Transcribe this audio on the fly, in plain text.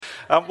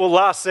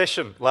Last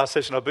session. I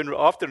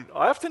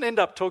often end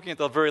up talking at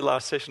the very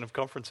last session of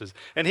conferences.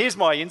 And here's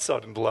my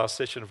insight into the last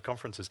session of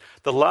conferences.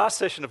 The last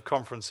session of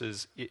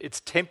conferences, it's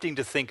tempting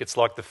to think it's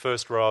like the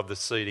first row of the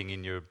seating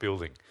in your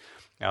building.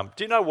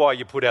 Do you know why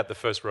you put out the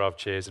first row of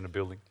chairs in a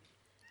building?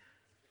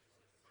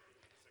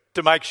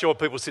 To make sure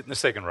people sit in the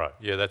second row.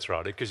 Yeah, that's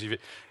right. Because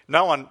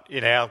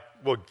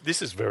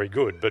this is very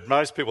good, but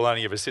most people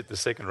only ever sit in the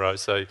second row.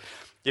 So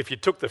if you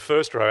took the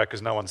first row out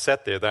because no one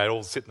sat there, they'd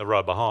all sit in the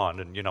row behind,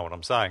 and you know what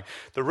I'm saying.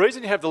 The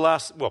reason you have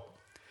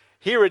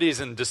here it is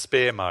in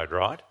despair mode,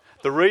 right?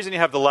 The reason you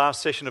have the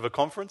last session of a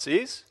conference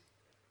is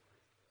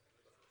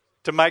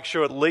to make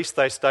sure at least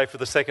they stay for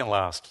the second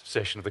last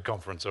session of the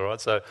conference, all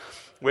right? So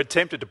we're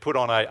tempted to put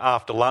on a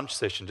after lunch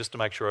session just to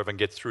make sure everyone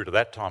gets through to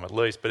that time at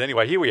least. But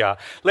anyway, here we are.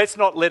 Let's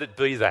not let it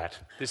be that.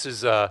 This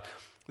is a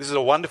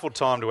wonderful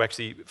time to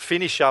actually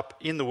finish up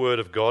in the Word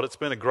of God. It's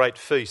been a great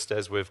feast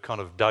as we've kind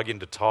of dug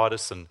into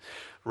Titus and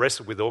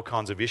wrestled with all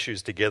kinds of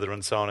issues together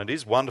and so on. It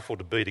is wonderful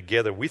to be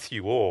together with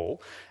you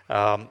all.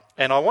 And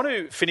I want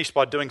to finish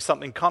by doing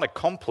something kind of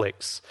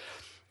complex.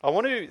 I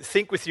want to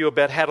think with you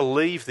about how to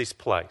leave this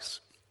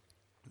place.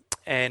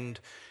 And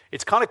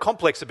it's kind of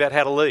complex about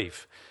how to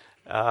leave.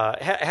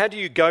 How do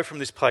you go from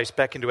this place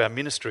back into our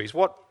ministries?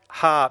 What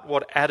heart,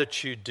 what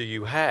attitude do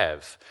you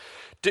have?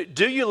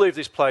 Do you leave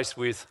this place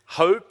with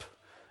hope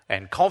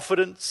and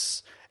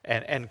confidence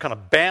and kind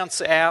of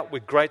bounce out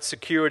with great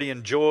security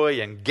and joy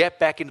and get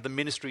back into the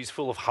ministries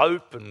full of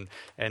hope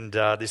and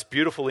this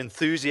beautiful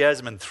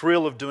enthusiasm and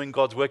thrill of doing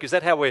God's work? Is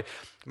that how we're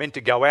meant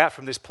to go out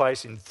from this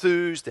place,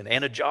 enthused and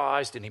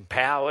energised and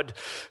empowered?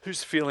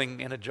 Who's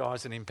feeling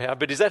energised and empowered?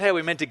 But is that how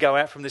we're meant to go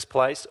out from this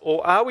place?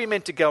 Or are we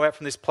meant to go out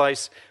from this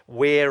place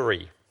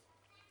wary,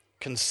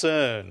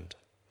 concerned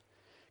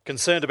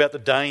about the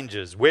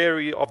dangers,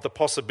 wary of the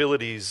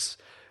possibilities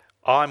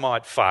I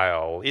might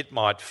fail, it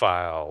might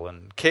fail,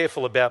 and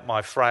careful about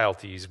my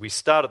frailties? We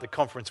started the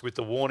conference with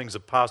the warnings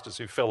of pastors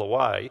who fell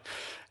away,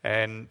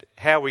 and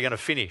how are we going to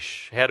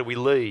finish? How do we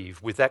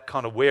leave with that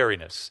kind of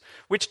wariness?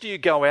 Which do you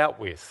go out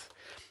with?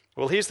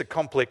 Well, here's the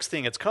complex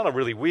thing. It's kind of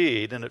really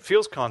weird, and it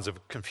feels kind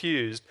of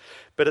confused,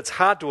 but it's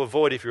hard to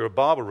avoid if you're a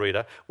Bible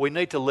reader. We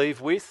need to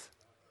leave with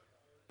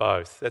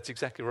both. That's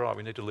exactly right.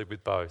 We need to live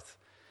with both.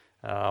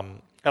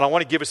 And I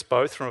want to give us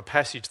both from a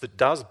passage that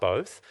does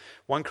both,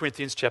 1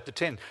 Corinthians chapter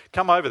 10.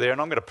 Come over there,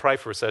 and I'm going to pray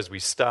for us as we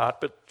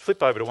start, but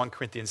flip over to 1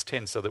 Corinthians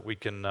 10 so that we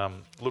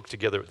can look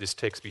together at this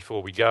text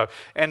before we go.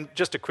 And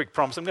just a quick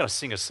promise, I'm going to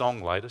sing a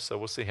song later, so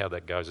we'll see how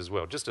that goes as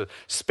well. Just a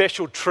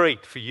special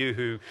treat for you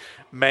who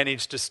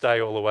managed to stay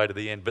all the way to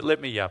the end. But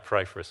let me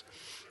pray for us.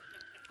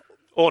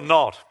 Or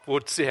not.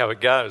 We'll see how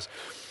it goes.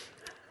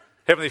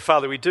 Heavenly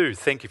Father, we do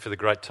thank you for the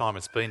great time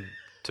it's been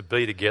to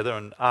be together,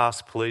 and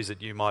ask, please,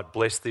 that you might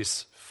bless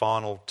this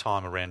final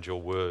time around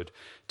your word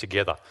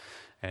together.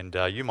 And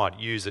you might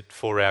use it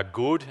for our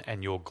good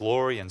and your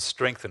glory, and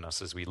strengthen us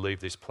as we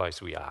leave this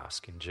place, we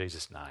ask. In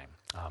Jesus' name,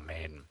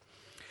 amen.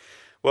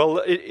 Well,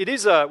 it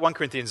is 1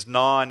 Corinthians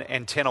 9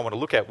 and 10 I want to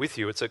look at with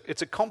you. It's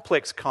a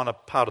complex kind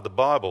of part of the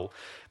Bible,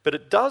 but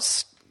it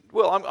does,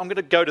 I'm going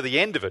to go to the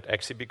end of it,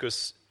 actually,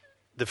 because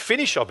the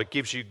finish of it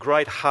gives you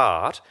great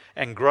heart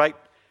and great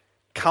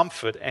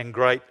comfort and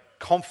great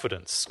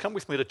confidence. Come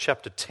with me to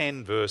chapter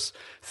 10, verse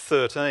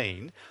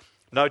 13.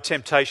 No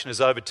temptation has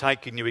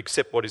overtaken you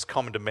except what is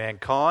common to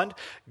mankind.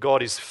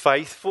 God is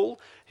faithful.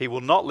 He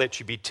will not let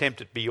you be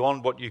tempted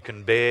beyond what you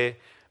can bear,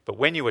 but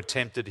when you are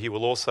tempted, he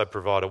will also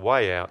provide a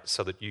way out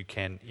so that you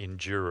can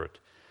endure it.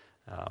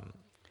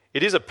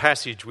 It is a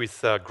passage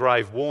with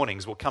grave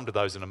warnings. We'll come to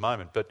those in a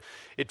moment, but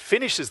it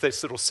finishes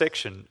this little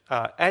section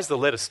as the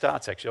letter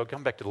starts, actually. I'll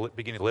come back to the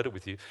beginning of the letter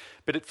with you.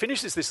 But it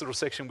finishes this little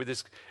section with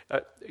this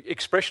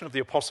expression of the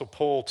Apostle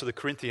Paul to the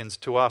Corinthians,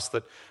 to us,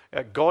 that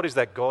God is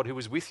that God who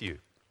is with you.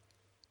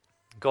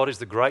 God is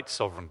the great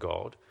sovereign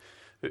God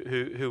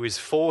who is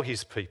for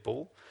his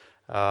people.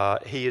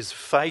 He is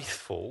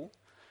faithful.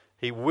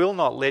 He will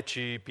not let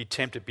you be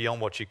tempted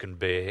beyond what you can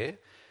bear.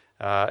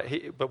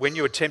 But when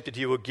you are tempted,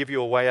 he will give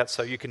you a way out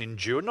so you can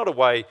endure. Not a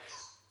way,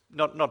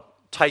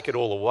 not take it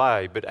all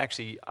away, but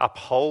actually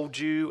uphold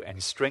you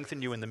and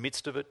strengthen you in the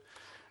midst of it.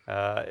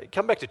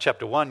 Come back to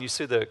chapter 1, you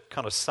see the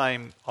kind of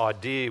same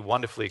idea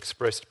wonderfully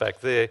expressed back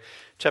there.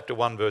 Chapter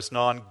 1, verse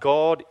 9,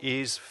 God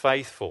is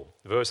faithful.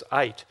 Verse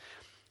 8,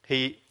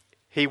 He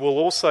will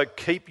also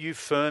keep you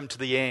firm to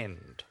the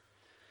end,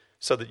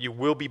 so that you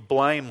will be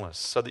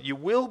blameless, on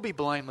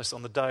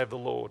the day of the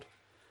Lord.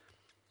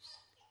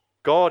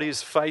 God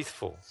is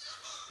faithful,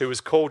 who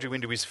has called you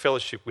into his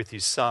fellowship with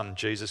his Son,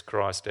 Jesus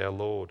Christ our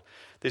Lord.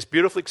 This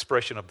beautiful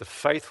expression of the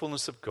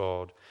faithfulness of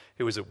God,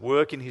 who is at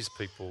work in his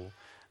people,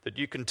 that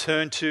you can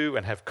turn to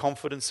and have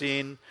confidence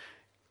in.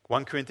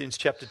 1 Corinthians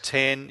chapter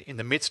 10, in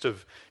the midst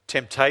of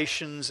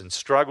temptations and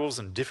struggles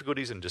and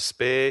difficulties and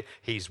despair,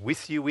 he's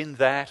with you in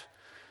that.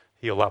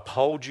 He'll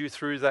uphold you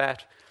through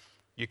that.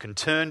 You can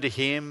turn to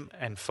him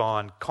and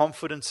find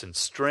confidence and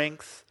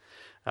strength.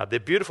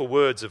 They're beautiful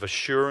words of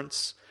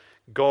assurance.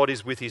 God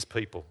is with his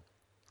people.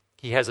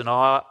 He has an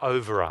eye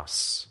over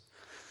us.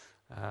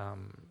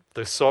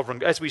 The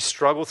sovereign, as we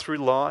struggle through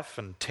life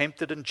and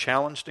tempted and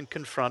challenged and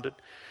confronted,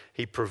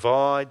 he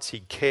provides, he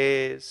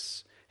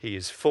cares, he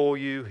is for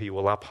you, he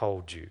will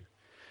uphold you.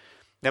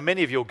 Now,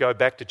 many of you will go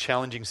back to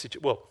challenging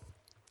situations. Well,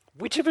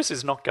 which of us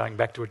is not going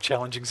back to a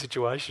challenging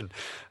situation?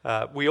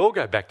 We all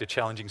go back to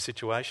challenging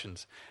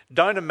situations.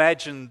 Don't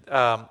imagine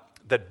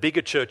that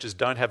bigger churches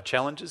don't have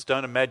challenges.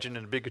 Don't imagine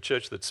in a bigger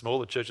church that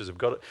smaller churches have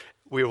got it.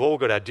 We've all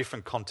got our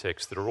different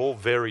contexts that are all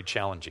very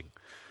challenging.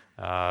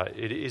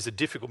 It is a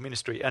difficult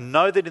ministry. And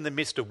know that in the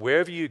midst of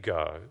wherever you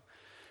go,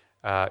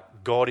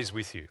 God is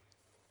with you.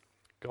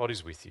 God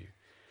is with you.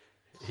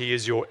 He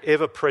is your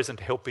ever-present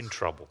help in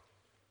trouble.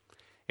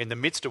 In the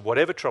midst of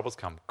whatever troubles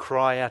come,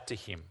 cry out to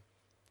him.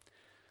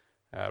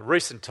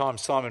 Recent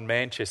times, Simon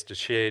Manchester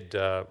shared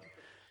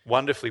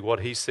wonderfully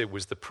what he said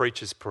was the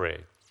preacher's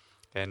prayer.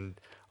 And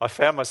I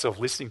found myself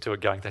listening to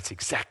it going, that's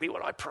exactly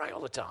what I pray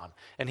all the time.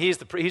 And here's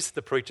the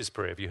preacher's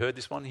prayer. Have you heard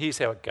this one? Here's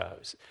how it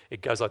goes.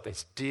 It goes like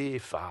this. Dear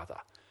Father,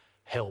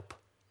 help.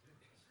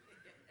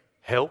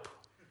 Help.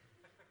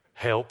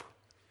 Help.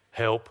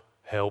 Help.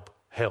 Help.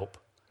 Help.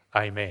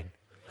 Amen.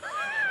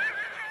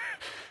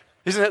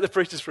 Isn't that the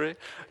preacher's prayer?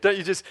 Don't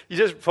you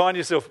just find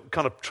yourself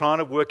kind of trying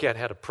to work out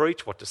how to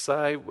preach, what to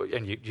say,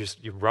 and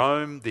you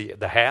roam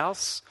the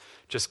house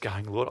just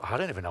going, Lord, I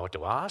don't even know what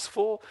to ask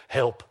for.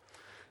 Help.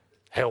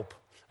 Help.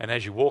 And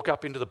as you walk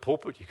up into the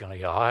pulpit, you're going to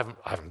go, I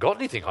haven't got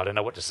anything. I don't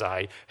know what to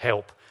say.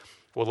 Help.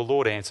 Well, the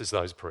Lord answers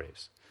those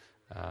prayers.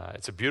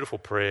 It's a beautiful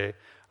prayer.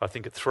 I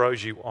think it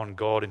throws you on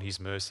God and his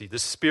mercy. The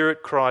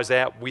Spirit cries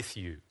out with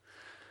you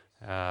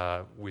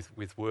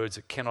with words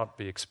that cannot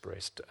be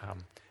expressed.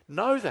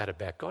 Know that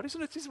about God.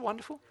 Isn't it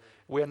wonderful?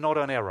 We are not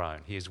on our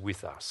own. He is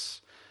with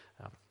us.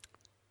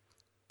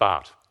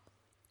 But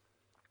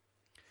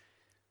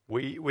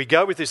we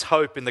go with this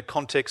hope in the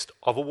context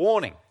of a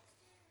warning.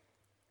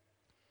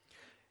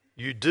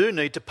 You do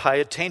need to pay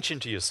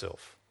attention to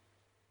yourself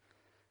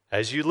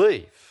as you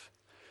leave.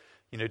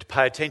 You need to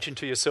pay attention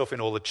to yourself in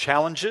all the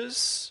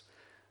challenges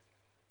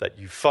that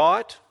you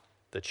fight,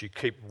 that you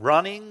keep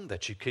running,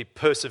 that you keep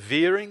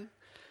persevering,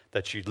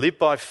 that you live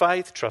by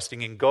faith,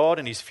 trusting in God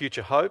and his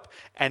future hope,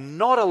 and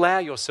not allow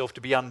yourself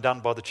to be undone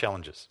by the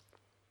challenges.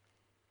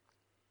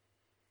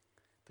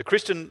 The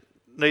Christian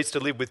needs to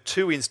live with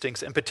two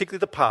instincts, and particularly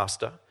the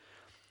pastor,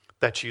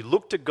 that you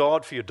look to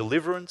God for your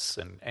deliverance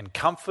and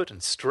comfort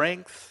and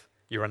strength.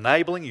 You're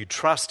enabling, you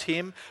trust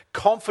him,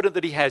 confident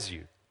that he has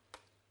you.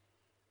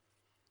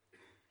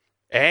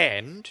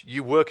 And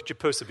you work at your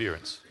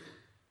perseverance.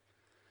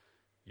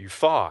 You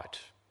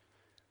fight.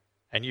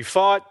 And you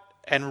fight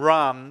and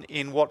run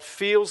in what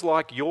feels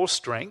like your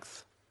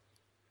strength.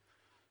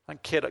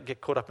 Don't get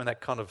caught up in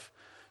that kind of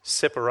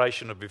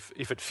separation of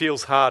if it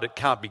feels hard, it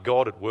can't be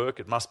God at work,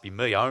 it must be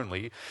me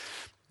only.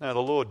 No, the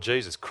Lord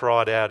Jesus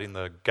cried out in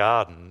the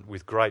garden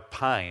with great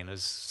pain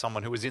as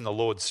someone who was in the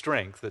Lord's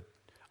strength that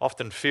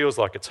often feels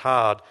like it's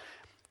hard,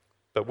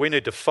 but we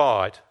need to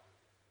fight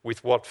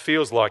with what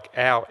feels like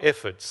our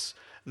efforts,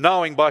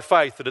 knowing by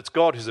faith that it's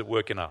God who's at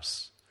work in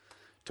us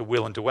to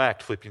will and to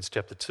act, Philippians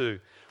chapter 2.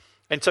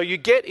 And so you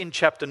get in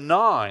chapter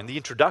 9, the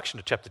introduction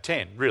to chapter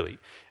 10, really,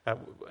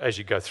 as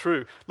you go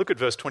through. Look at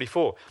verse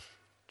 24.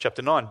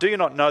 Chapter 9, do you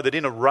not know that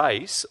in a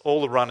race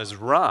all the runners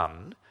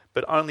run,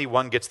 but only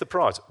one gets the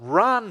prize?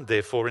 Run,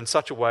 therefore, in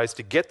such a way as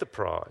to get the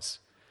prize.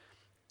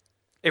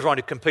 Everyone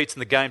who competes in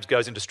the games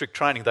goes into strict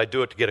training. They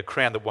do it to get a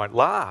crown that won't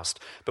last.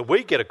 But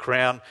we get a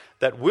crown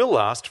that will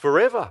last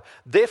forever.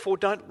 Therefore,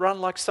 don't run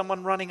like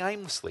someone running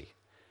aimlessly.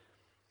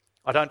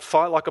 I don't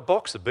fight like a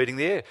boxer beating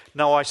the air.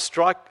 No, I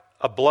strike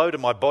a blow to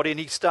my body, and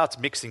he starts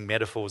mixing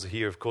metaphors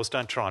here, of course.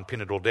 Don't try and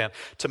pin it all down.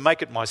 To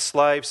make it my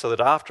slave so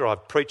that after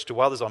I've preached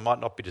to others, I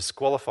might not be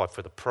disqualified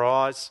for the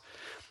prize.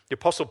 The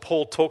Apostle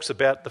Paul talks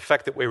about the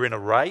fact that we're in a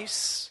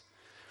race.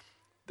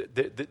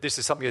 This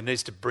is something that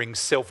needs to bring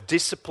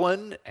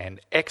self-discipline and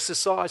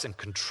exercise and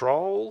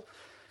control.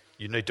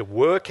 You need to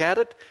work at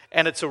it,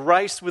 and it's a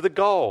race with a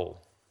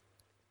goal.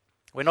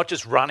 We're not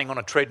just running on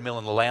a treadmill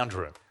in the lounge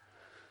room.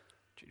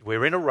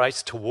 We're in a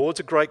race towards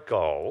a great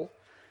goal,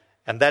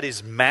 and that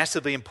is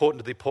massively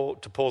important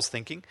to Paul's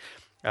thinking.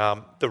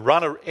 The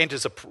runner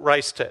enters a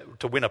race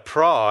to win a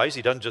prize.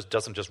 He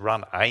doesn't just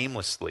run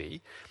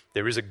aimlessly.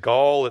 There is a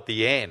goal at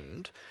the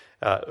end.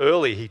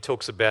 Early he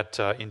talks about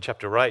in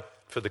chapter 8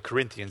 for the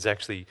Corinthians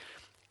actually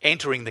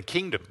entering the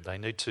kingdom. They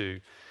need to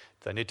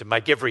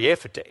make every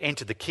effort to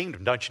enter the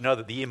kingdom. Don't you know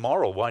that the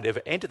immoral won't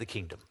ever enter the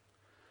kingdom?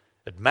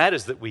 It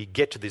matters that we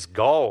get to this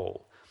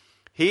goal.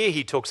 Here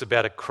he talks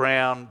about a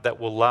crown that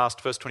will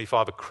last, verse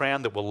 25, a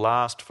crown that will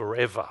last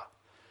forever.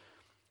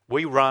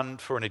 We run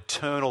for an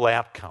eternal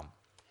outcome,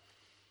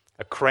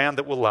 a crown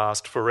that will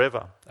last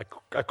forever,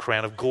 a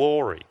crown of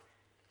glory.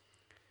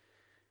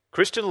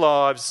 Christian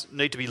lives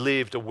need to be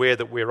lived aware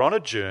that we're on a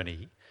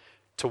journey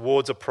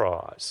towards a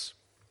prize.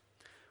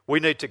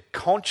 We need to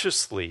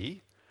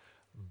consciously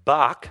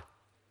buck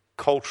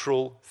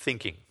cultural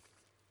thinking.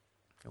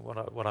 And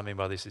what I mean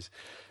by this is,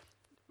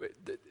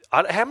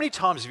 how many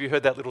times have you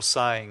heard that little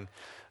saying,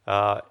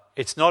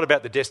 it's not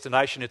about the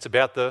destination, it's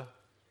about the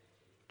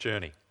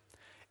journey?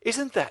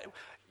 Isn't that,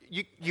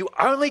 you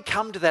only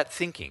come to that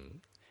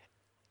thinking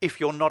if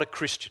you're not a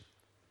Christian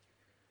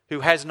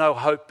who has no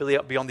hope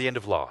beyond the end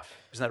of life.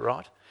 Isn't that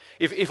right?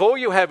 If all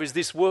you have is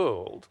this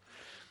world,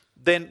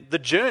 then the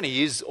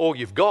journey is all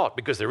you've got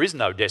because there is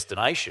no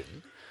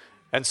destination.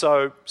 And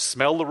so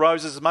smell the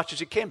roses as much as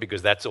you can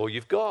because that's all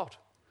you've got.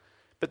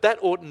 But that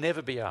ought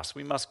never be us.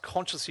 We must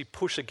consciously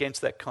push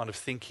against that kind of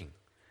thinking.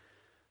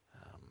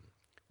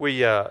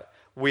 We are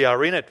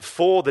in it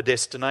for the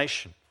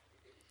destination.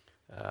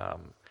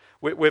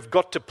 We've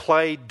got to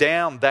play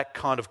down that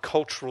kind of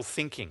cultural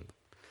thinking.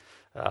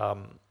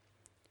 Brothers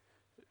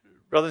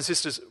and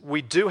sisters,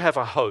 we do have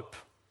a hope.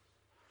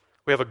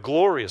 We have a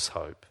glorious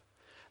hope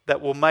that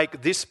will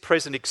make this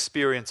present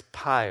experience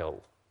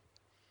pale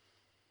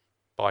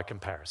by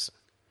comparison.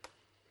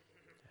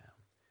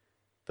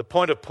 The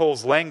point of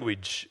Paul's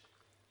language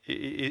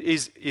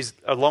is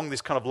along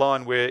this kind of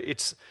line where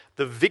it's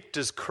the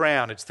victor's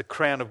crown, it's the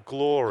crown of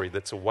glory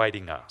that's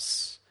awaiting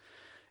us.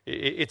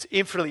 It's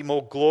infinitely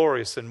more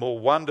glorious and more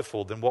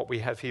wonderful than what we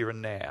have here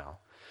and now.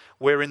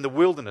 We're in the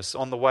wilderness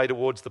on the way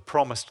towards the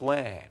promised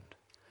land.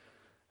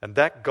 And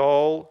that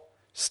goal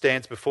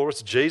stands before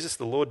us. Jesus,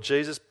 the Lord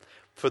Jesus,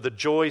 for the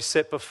joy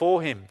set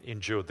before him,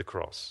 endured the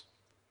cross.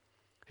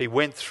 He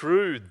went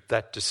through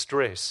that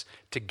distress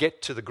to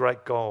get to the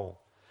great goal.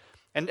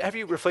 And have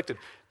you reflected,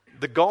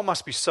 the goal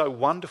must be so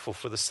wonderful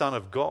for the Son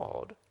of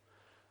God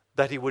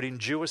that he would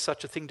endure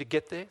such a thing to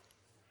get there?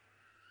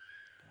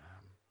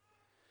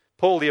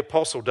 Paul the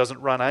Apostle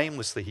doesn't run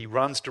aimlessly, he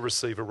runs to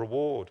receive a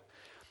reward.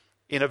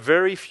 In a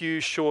very few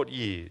short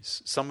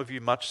years, some of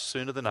you much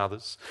sooner than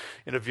others,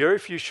 in a very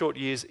few short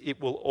years, it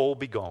will all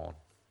be gone,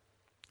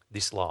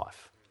 this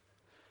life.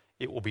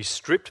 It will be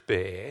stripped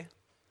bare,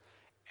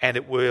 and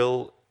it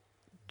will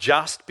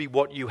just be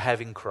what you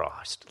have in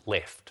Christ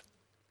left.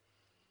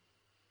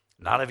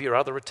 None of your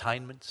other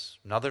attainments,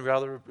 none of your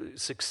other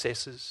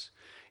successes.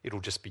 It'll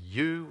just be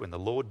you and the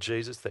Lord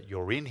Jesus, that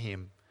you're in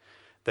him,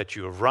 that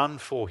you have run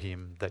for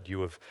him, that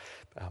you have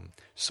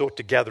sought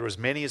to gather as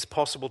many as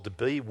possible to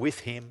be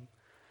with him.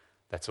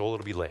 That's all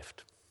that'll be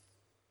left.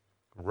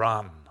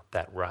 Run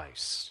that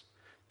race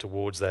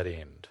towards that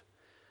end,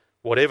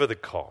 whatever the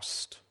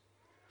cost.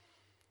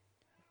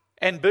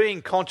 And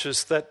being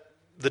conscious that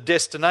the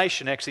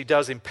destination actually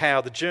does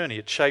empower the journey.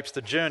 It shapes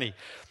the journey.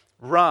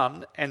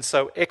 Run, and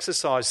so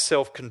exercise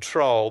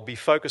self-control, be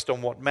focused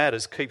on what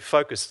matters, keep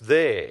focused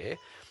there,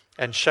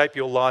 and shape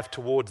your life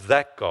towards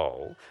that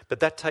goal. But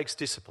that takes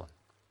discipline.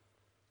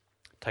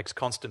 It takes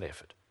constant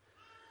effort.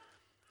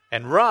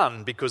 And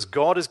run because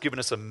God has given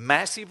us a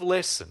massive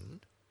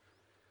lesson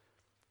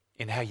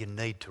in how you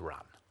need to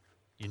run.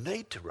 You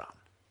need to run.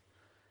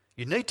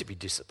 You need to be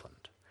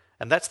disciplined.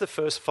 And that's the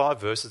first 5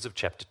 verses of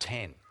chapter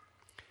 10.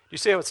 You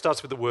see how it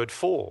starts with the word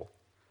for?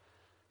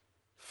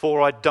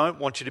 For I don't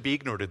want you to be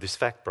ignorant of this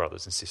fact,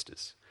 brothers and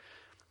sisters,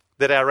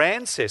 that our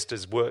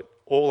ancestors were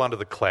all under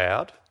the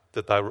cloud,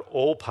 that they were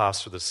all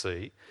passed through the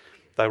sea,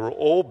 they were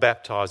all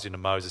baptised into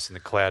Moses in the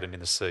cloud and in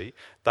the sea.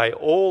 They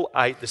all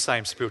ate the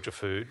same spiritual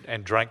food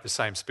and drank the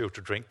same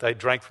spiritual drink. They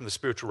drank from the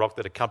spiritual rock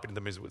that accompanied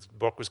them, the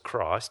rock was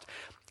Christ.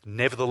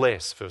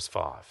 Nevertheless, verse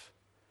 5,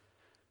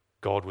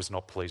 God was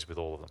not pleased with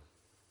all of them.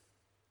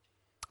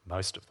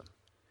 Most of them.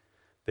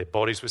 Their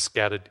bodies were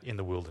scattered in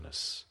the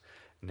wilderness.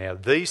 Now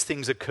these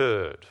things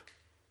occurred.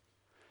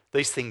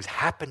 These things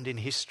happened in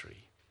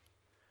history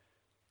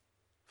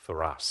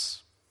for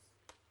us,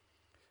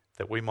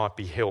 that we might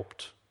be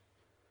helped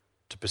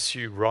to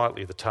pursue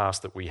rightly the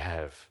task that we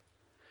have.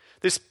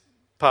 This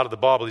part of the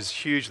Bible is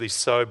hugely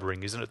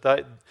sobering, isn't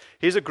it?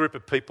 Here's a group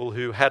of people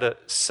who had a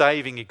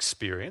saving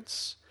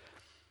experience.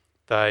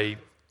 They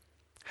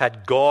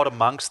had God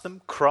amongst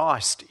them.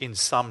 Christ, in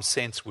some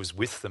sense, was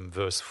with them,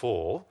 verse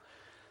 4.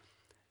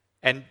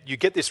 And you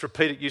get this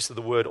repeated use of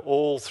the word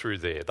all through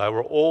there. They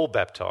were all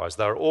baptised.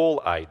 They were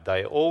all ate.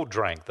 They all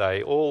drank.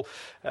 They all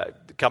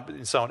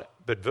and so on.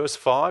 But verse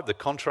 5, the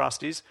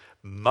contrast is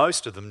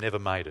most of them never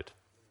made it.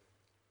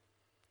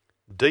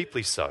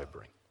 Deeply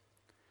sobering.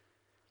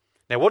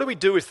 Now, what do we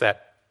do with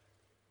that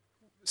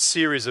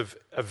series of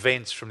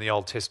events from the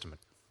Old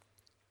Testament?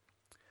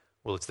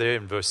 Well, it's there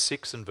in verse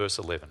 6 and verse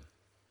 11.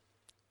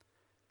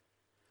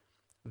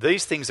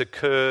 These things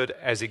occurred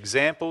as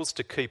examples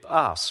to keep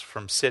us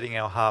from setting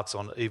our hearts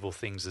on evil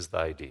things as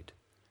they did.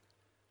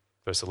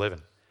 Verse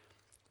 11.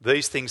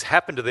 These things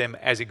happened to them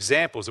as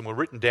examples and were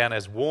written down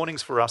as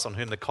warnings for us on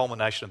whom the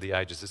culmination of the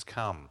ages has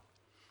come.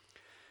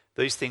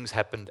 These things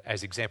happened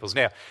as examples.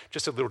 Now,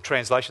 just a little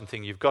translation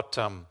thing. You've got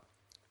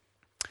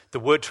the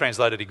word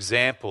translated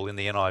example in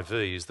the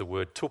NIV is the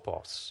word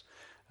tupos.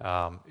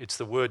 It's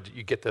the word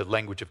you get the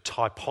language of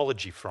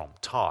typology from,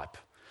 type.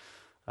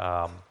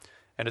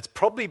 And it's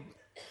probably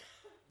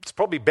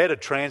better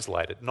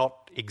translated,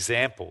 not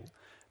example,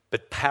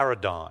 but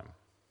paradigm.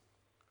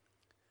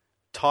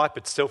 Type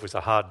itself is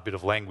a hard bit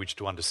of language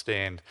to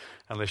understand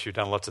unless you've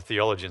done lots of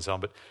theology and so on,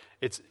 but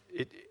it's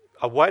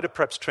a way to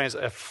perhaps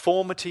translate a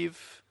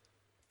formative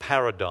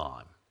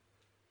paradigm,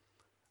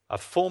 a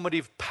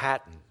formative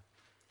pattern.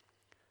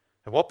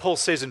 And what Paul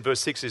says in verse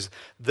 6 is,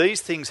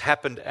 these things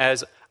happened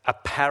as a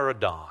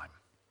paradigm,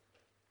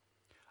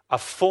 a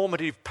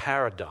formative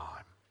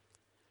paradigm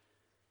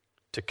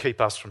to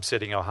keep us from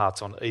setting our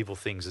hearts on evil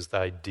things as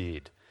they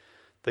did.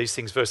 These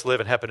things, verse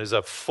 11, happen as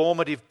a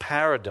formative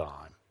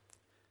paradigm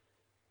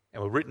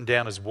and were written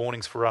down as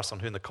warnings for us on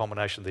whom the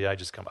culmination of the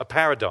ages come. A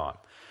paradigm.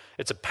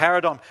 It's a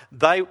paradigm.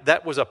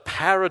 That was a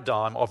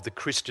paradigm of the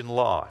Christian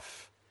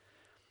life.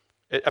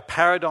 A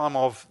paradigm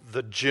of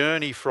the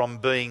journey from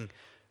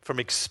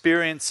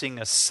experiencing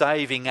a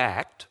saving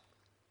act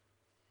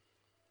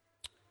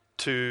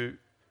to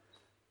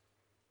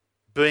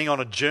being on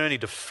a journey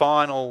to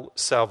final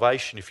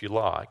salvation, if you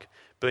like,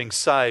 being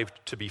saved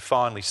to be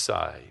finally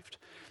saved.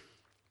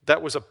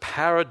 That was a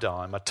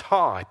paradigm, a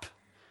type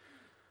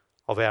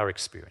of our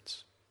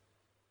experience.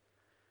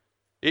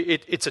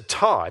 It's a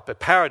type, a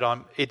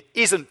paradigm. It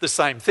isn't the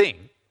same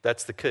thing.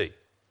 That's the key.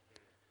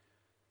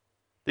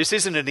 This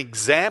isn't an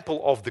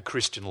example of the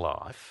Christian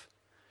life.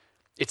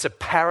 It's a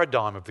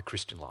paradigm of the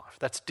Christian life.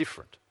 That's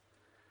different.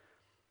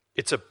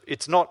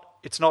 It's not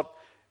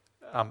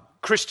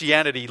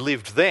Christianity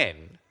lived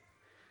then.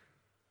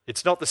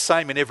 It's not the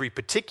same in every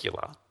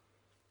particular.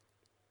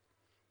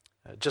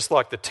 Just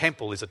like the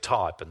temple is a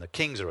type and the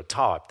kings are a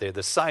type. They're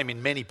the same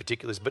in many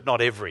particulars, but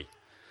not every.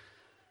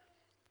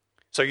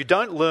 So you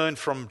don't learn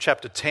from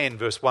chapter 10,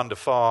 verse 1 to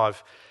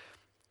 5,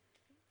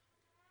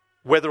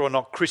 whether or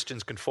not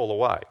Christians can fall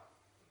away.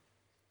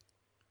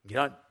 You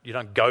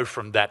don't go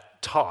from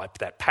that type,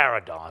 that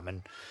paradigm,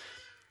 and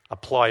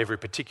apply every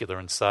particular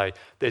and say,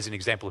 there's an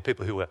example of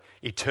people who were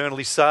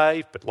eternally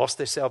saved but lost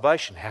their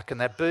salvation. How can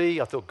that be?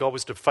 I thought God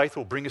was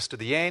faithful, bring us to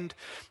the end.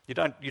 You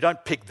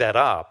don't pick that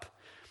up.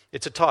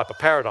 It's a type, a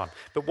paradigm.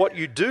 But what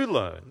you do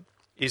learn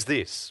is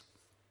this.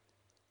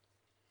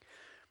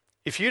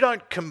 If you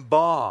don't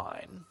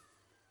combine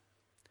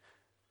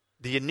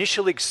the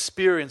initial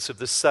experience of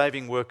the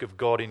saving work of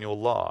God in your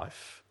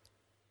life,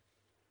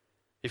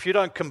 if you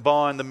don't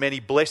combine the many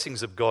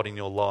blessings of God in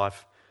your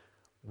life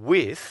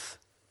with,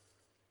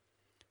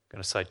 I'm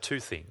going to say two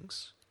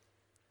things,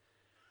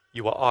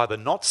 you are either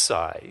not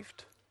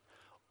saved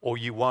or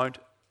you won't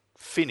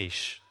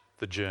finish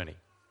the journey.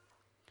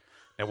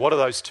 Now, what are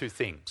those two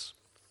things?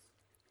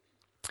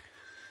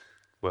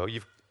 Well,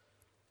 you've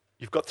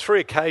got three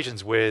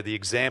occasions where the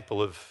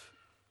example of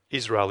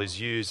Israel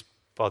is used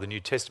by the New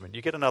Testament.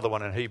 You get another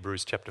one in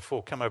Hebrews chapter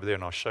 4. Come over there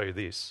and I'll show you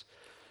this.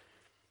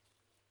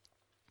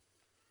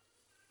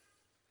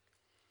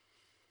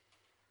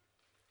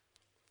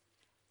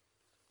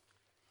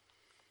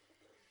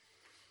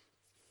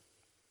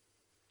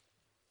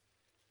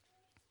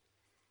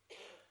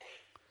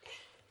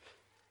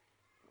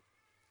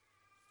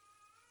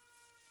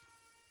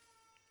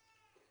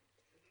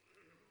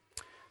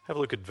 Have a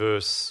look at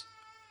verse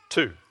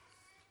 2.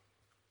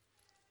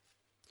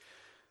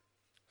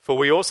 For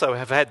we also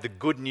have had the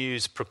good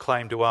news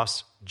proclaimed to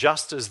us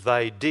just as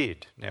they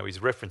did. Now he's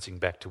referencing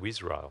back to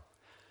Israel.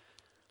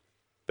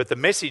 But the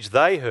message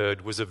they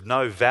heard was of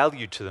no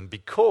value to them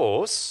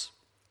because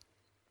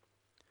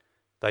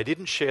they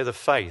didn't share the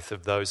faith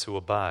of those who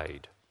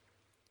obeyed.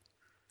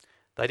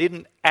 They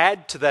didn't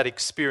add to that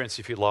experience,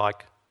 if you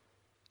like,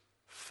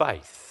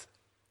 faith.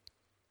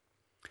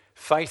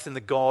 Faith in the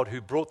God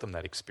who brought them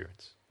that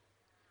experience.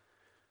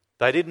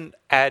 They didn't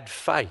add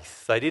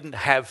faith. They didn't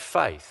have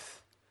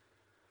faith.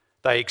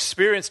 They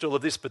experienced all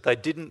of this, but they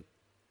didn't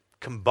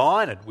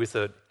combine it with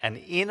an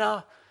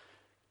inner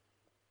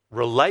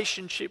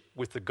relationship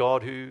with the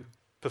God who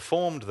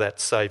performed that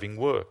saving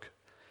work.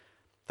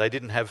 They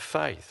didn't have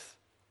faith.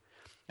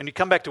 And you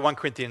come back to 1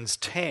 Corinthians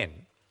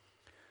 10,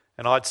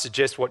 and I'd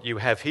suggest what you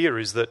have here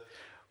is that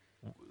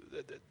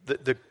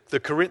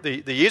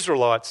the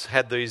Israelites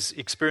had these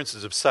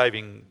experiences of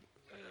saving,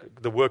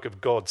 the work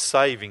of God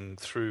saving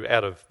through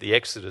out of the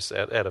Exodus,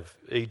 out of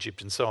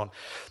Egypt and so on.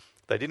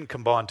 They didn't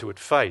combine to it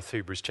faith,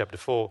 Hebrews chapter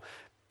 4,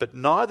 but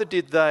neither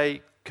did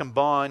they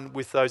combine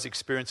with those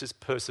experiences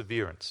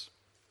perseverance.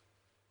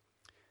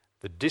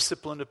 The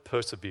discipline of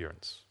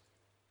perseverance.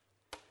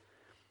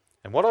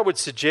 And what I would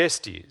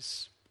suggest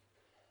is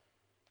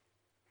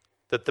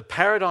that the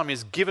paradigm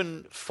is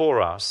given for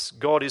us.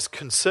 God is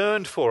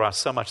concerned for us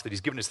so much that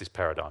he's given us this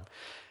paradigm.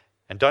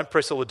 And don't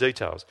press all the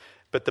details.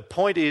 But the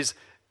point is,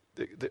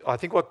 I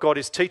think what God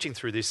is teaching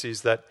through this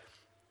is that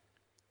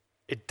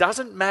it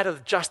doesn't matter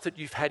just that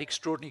you've had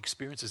extraordinary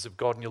experiences of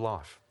God in your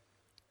life.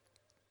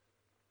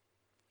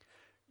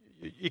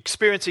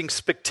 Experiencing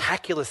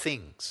spectacular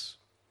things.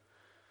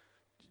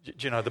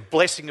 You know, the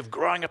blessing of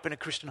growing up in a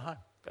Christian home,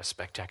 a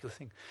spectacular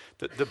thing.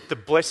 The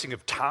blessing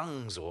of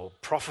tongues or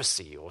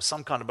prophecy or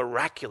some kind of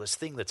miraculous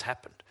thing that's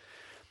happened.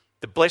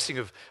 The blessing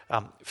of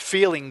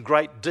feeling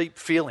great deep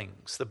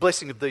feelings. The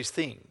blessing of these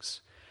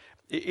things.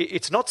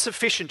 It's not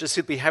sufficient to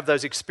simply have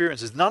those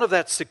experiences. None of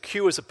that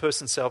secures a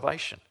person's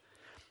salvation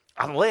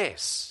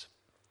unless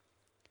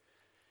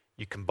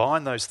you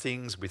combine those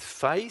things with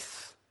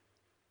faith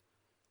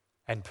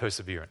and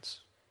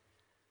perseverance.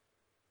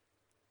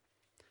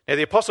 Now,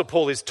 the Apostle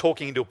Paul is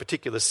talking into a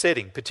particular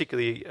setting,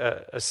 particularly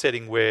a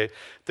setting where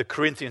the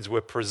Corinthians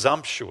were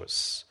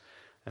presumptuous.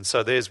 And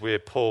so there's where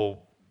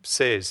Paul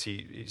says,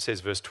 he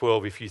says, verse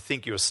 12, if you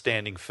think you're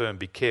standing firm,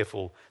 be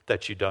careful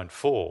that you don't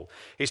fall.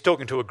 He's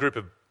talking to a group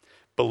of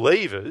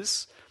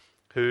believers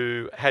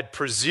who had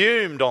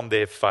presumed on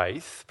their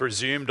faith,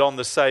 presumed on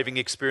the saving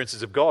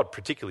experiences of God,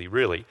 particularly,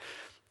 really,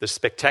 the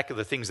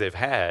spectacular things they've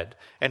had,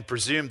 and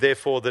presumed,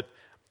 therefore, that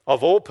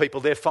of all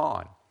people, they're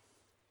fine.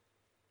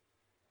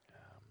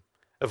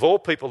 Of all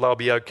people, they'll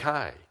be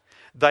okay.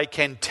 They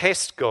can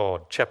test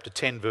God, chapter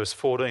 10, verse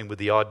 14, with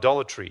the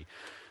idolatry.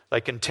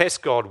 They can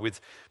test God with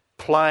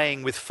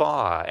playing with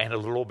fire, and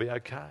it'll all be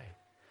okay.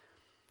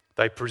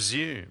 They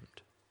presumed.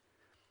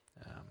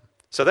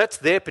 So that's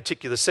their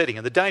particular setting.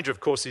 And the danger,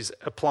 of course, is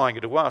applying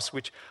it to us,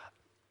 which,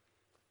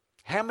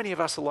 how many of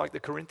us are like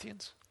the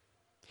Corinthians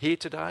here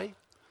today?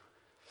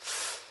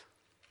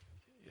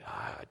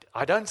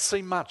 I don't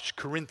see much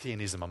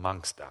Corinthianism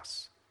amongst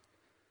us.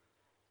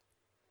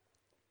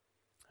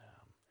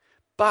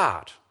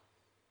 But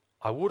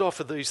I would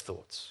offer these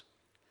thoughts.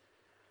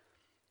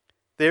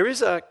 There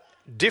is a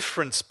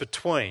difference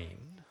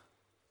between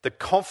the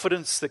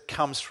confidence that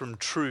comes from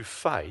true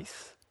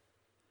faith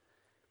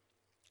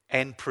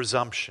and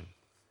presumption.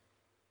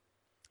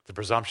 The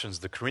presumptions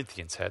the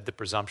Corinthians had, the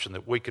presumption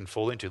that we can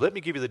fall into. Let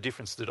me give you the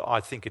difference that I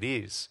think it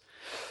is.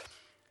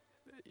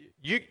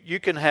 You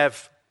can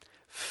have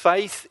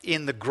faith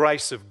in the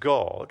grace of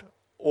God,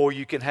 or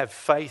you can have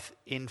faith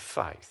in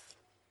faith.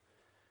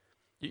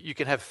 You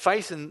can have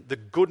faith in the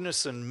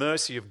goodness and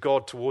mercy of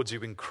God towards you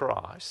in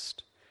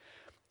Christ,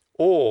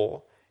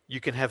 or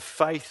you can have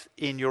faith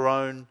in your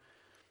own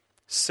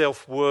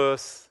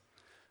self-worth.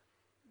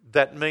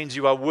 That means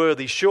you are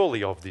worthy,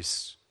 surely, of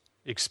this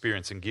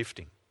experience and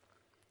gifting.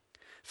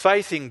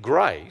 Faith in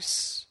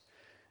grace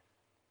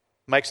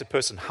makes a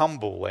person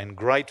humble and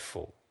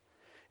grateful.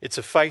 It's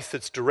a faith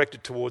that's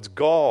directed towards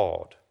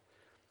God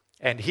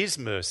and His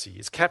mercy.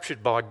 It's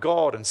captured by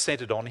God and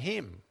centered on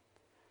Him.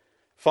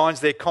 Finds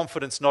their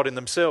confidence not in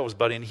themselves,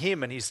 but in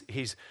Him and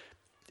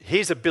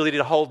His ability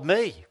to hold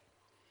me.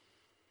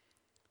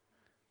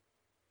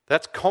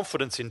 That's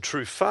confidence in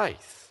true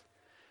faith.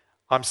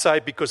 I'm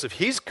saved because of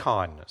His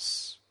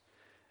kindness.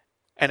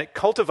 And it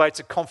cultivates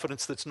a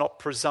confidence that's not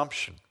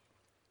presumption.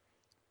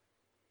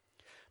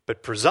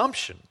 But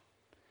presumption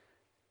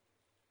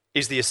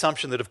is the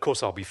assumption that, of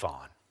course, I'll be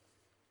fine.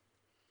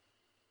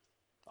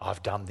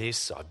 I've done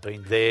this, I've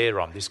been there,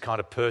 I'm this kind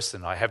of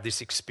person, I have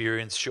this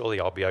experience, surely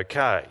I'll be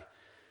okay.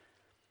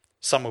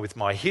 Someone with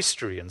my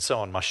history and so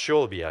on must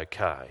surely be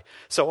okay.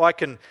 So I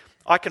can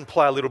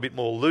play a little bit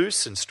more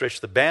loose and stretch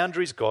the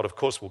boundaries. God, of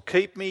course, will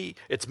keep me.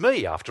 It's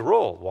me, after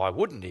all. Why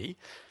wouldn't He?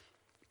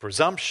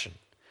 Presumption.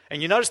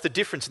 And you notice the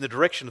difference in the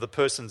direction of the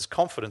person's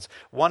confidence.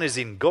 One is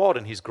in God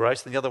and His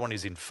grace, and the other one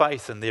is in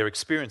faith and their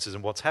experiences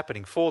and what's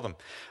happening for them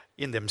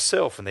in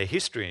themselves and their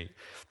history.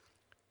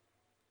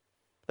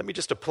 Let me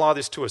just apply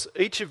this to us.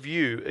 Each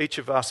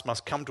of us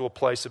must come to a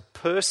place of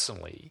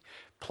personally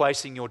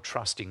placing your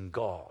trust in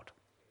God.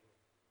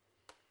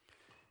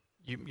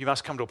 You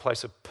must come to a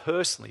place of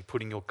personally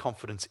putting your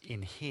confidence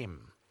in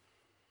Him.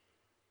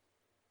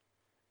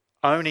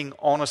 Owning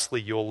honestly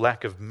your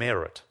lack of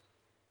merit.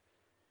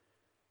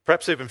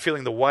 Perhaps even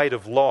feeling the weight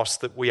of loss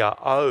that we are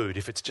owed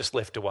if it's just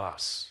left to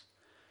us.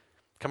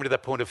 Coming to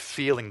that point of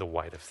feeling the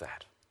weight of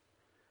that.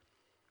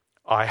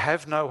 I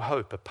have no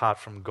hope apart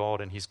from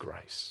God and His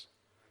grace.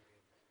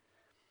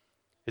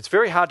 It's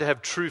very hard to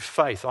have true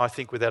faith, I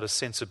think, without a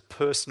sense of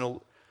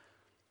personal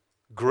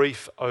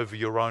grief over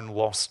your own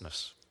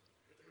lostness.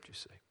 You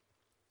see.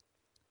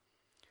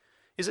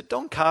 Is it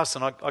Don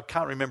Carson? I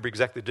can't remember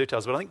exactly the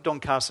details, but I think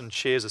Don Carson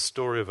shares a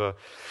story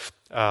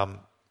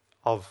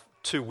of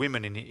two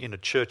women in a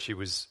church he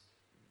was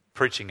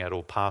preaching at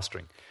or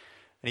pastoring.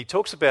 And he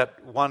talks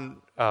about one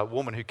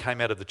woman who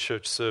came out of the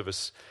church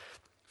service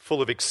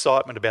full of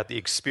excitement about the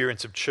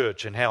experience of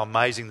church and how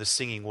amazing the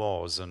singing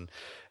was and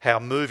how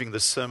moving the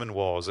sermon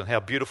was and how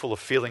beautiful the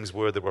feelings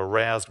were that were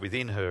aroused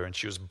within her. And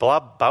she was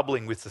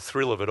bubbling with the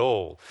thrill of it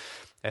all.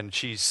 And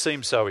she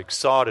seemed so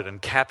excited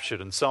and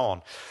captured and so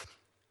on.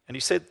 And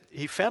he said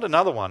he found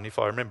another one, if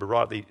I remember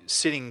rightly,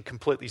 sitting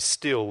completely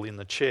still in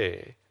the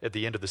chair at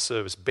the end of the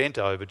service, bent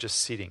over, just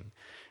sitting.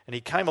 And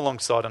he came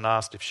alongside and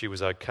asked if she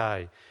was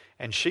okay.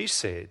 And she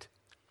said,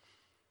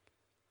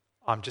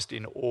 I'm just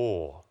in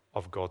awe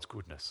of God's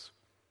goodness.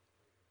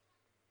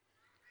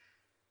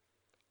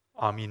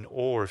 I'm in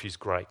awe of His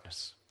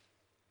greatness.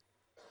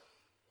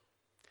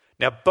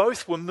 Now,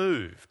 both were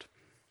moved.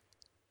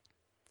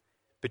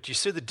 But you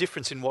see the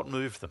difference in what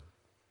moved them.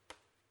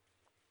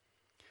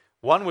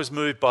 One was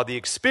moved by the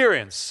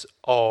experience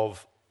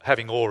of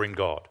having awe in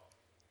God.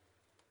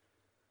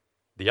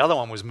 The other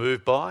one was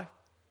moved by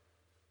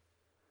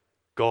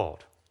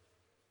God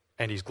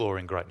and His glory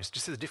and greatness. Do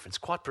you see the difference?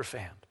 Quite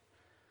profound.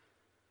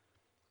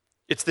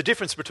 It's the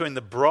difference between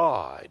the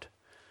bride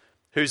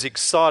who's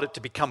excited to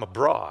become a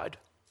bride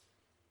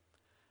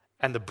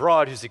and the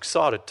bride who's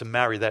excited to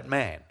marry that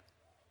man.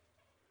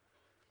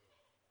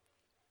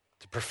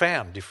 It's a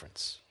profound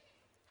difference.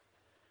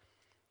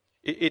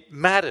 It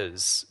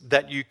matters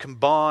that you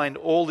combine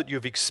all that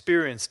you've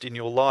experienced in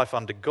your life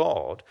under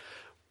God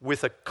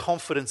with a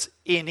confidence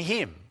in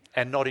him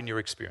and not in your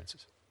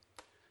experiences.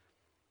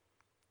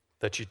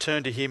 That you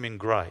turn to him in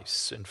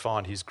grace and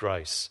find his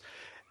grace.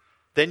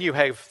 Then you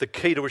have the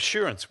key to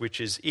assurance,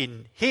 which is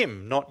in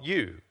him, not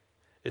you.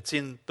 It's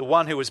in the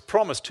one who has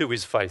promised, who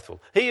is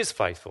faithful. He is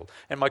faithful,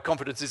 and my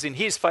confidence is in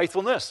his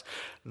faithfulness,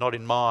 not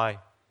in my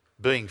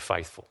being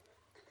faithful.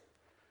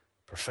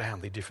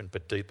 Profoundly different,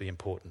 but deeply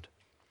important.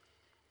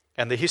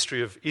 And the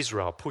history of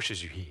Israel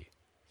pushes you here.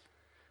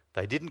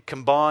 They didn't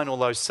combine all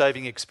those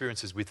saving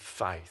experiences with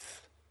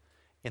faith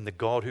in the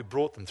God who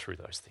brought them through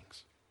those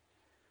things.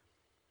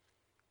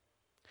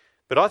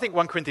 But I think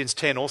 1 Corinthians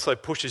 10 also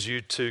pushes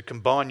you to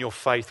combine your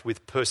faith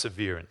with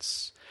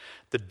perseverance.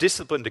 The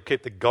discipline to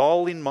keep the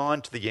goal in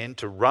mind to the end,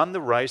 to run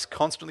the race,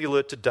 constantly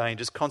alert to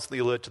dangers, constantly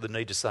alert to the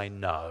need to say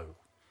no.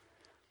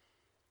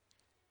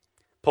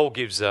 Paul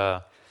gives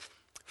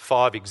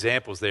 5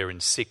 examples there in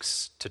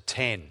 6 to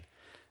 10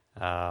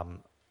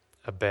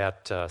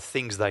 about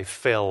things they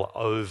fell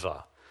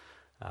over.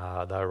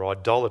 They were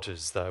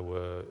idolaters, they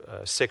were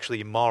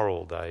sexually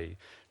immoral, they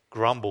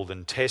grumbled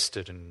and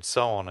tested and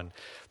so on. And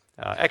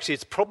actually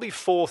it's probably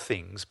 4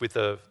 things, with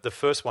the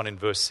first one in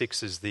verse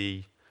 6 is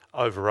the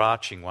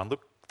overarching one.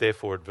 Look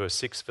therefore at verse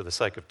 6 for the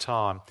sake of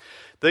time.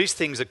 These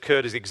things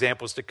occurred as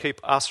examples to keep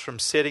us from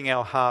setting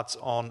our hearts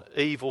on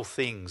evil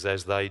things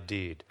as they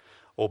did.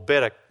 Or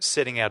better,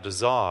 setting our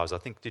desires. I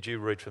think, did you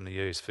read from the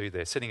ESV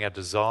there? Setting our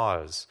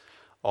desires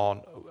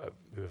on...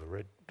 whoever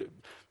read...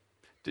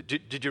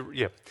 Did you?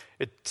 Yeah.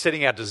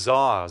 Setting our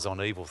desires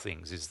on evil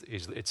things is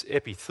it's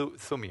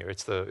epithumia.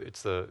 It's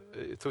the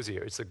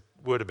thusia. It's the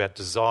word about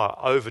desire,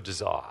 over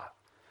desire.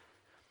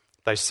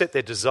 They set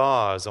their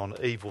desires on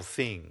evil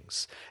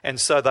things, and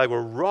so they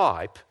were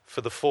ripe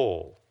for the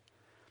fall.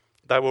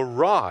 They were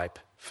ripe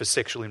for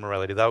sexual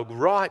immorality. They were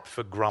ripe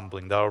for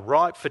grumbling. They were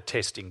ripe for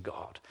testing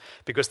God,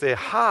 because their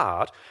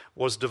heart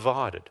was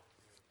divided.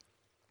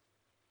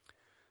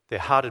 Their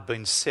heart had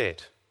been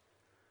set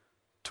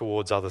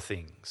towards other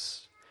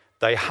things.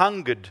 They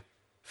hungered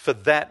for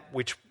that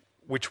which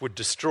would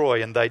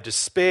destroy, and they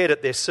despaired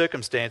at their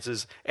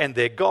circumstances and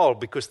their goal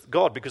because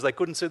they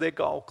couldn't see their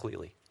goal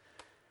clearly.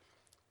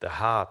 The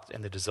heart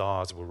and the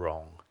desires were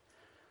wrong.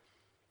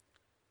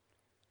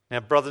 Now,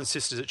 brothers and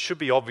sisters, it should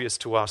be obvious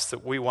to us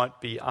that we won't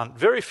be,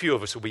 very few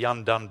of us will be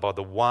undone by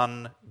the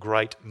one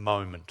great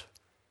moment.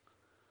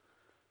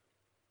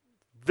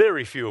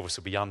 Very few of us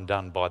will be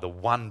undone by the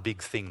one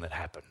big thing that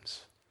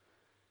happens.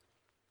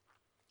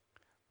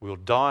 We'll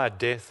die a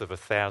death of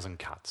 1,000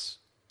 cuts.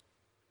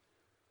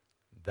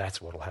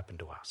 That's what will happen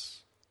to us.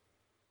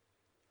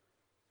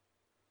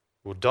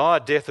 We'll die a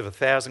death of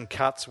 1,000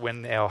 cuts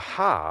when our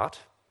heart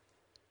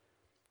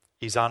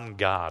is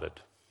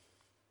unguarded.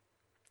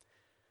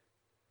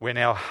 When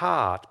our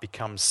heart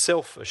becomes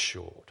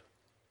self-assured.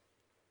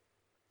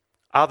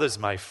 Others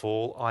may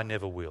fall, I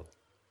never will.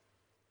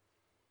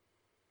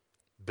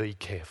 Be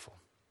careful.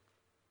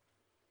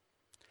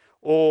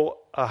 Or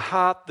a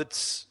heart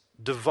that's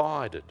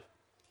divided.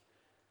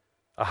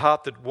 A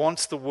heart that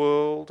wants the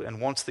world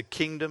and wants the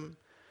kingdom.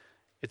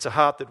 It's a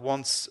heart that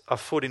wants a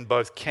foot in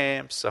both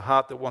camps. A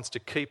heart that wants to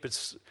keep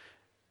its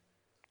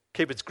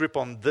grip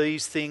on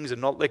these things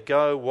and not let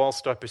go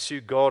whilst I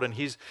pursue God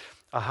and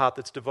a heart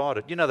that's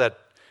divided. You know that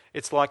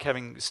it's like have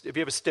you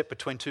ever stepped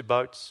between 2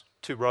 boats,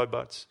 2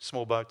 rowboats,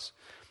 small boats?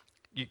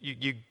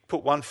 You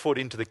put 1 foot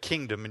into the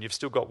kingdom and you've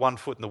still got 1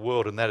 foot in the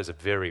world, and that is a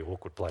very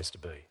awkward place to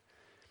be.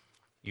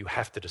 You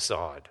have to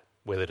decide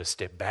whether to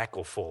step back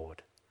or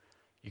forward.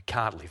 You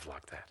can't live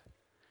like that.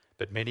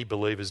 But many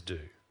believers do.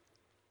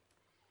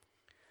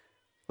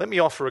 Let me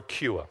offer a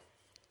cure.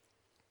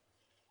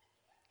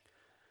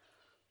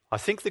 I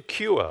think the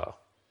cure,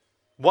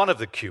 one of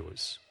the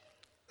cures,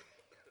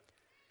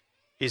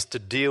 is to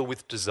deal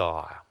with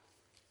desire.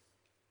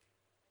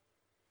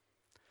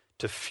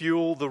 To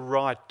fuel the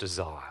right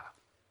desire.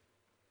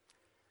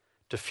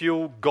 To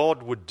fuel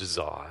Godward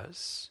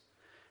desires,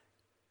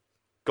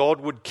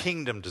 Godward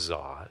kingdom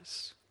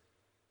desires,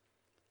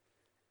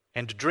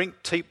 and to drink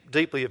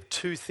deeply of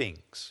 2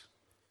 things.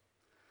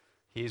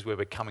 Here's where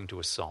we're coming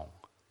to a song.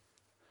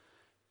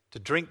 To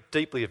drink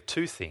deeply of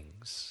 2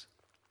 things,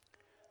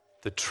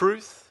 the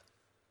truth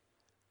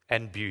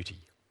and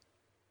beauty.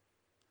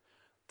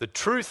 The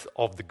truth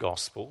of the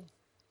gospel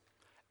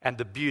and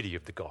the beauty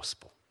of the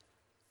gospel.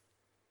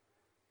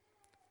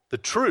 The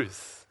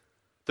truth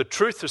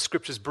the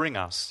scriptures bring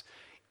us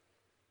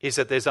is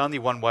that there's only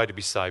one way to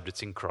be saved.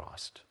 It's in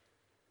Christ.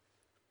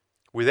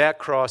 Without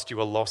Christ, you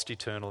are lost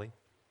eternally.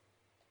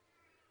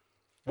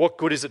 What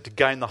good is it to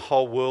gain the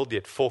whole world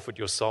yet forfeit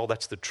your soul?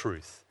 That's the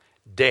truth.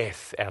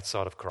 Death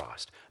outside of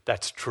Christ.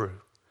 That's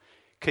true.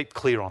 Keep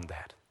clear on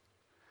that.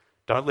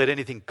 Don't let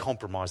anything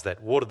compromise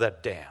that. Water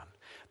that down.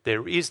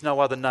 There is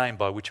no other name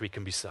by which we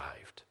can be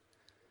saved.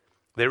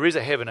 There is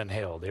a heaven and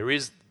hell.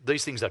 These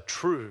things are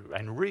true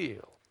and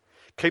real.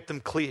 Keep them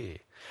clear.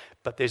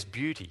 But there's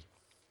beauty.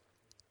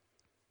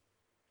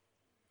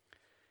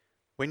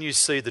 When you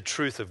see the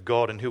truth of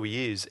God and who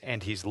He is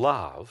and His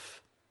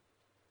love,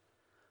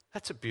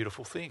 that's a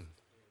beautiful thing.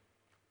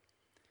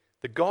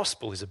 The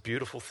gospel is a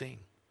beautiful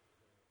thing.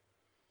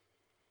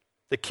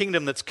 The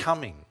kingdom that's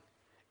coming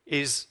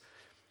is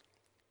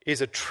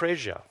a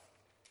treasure,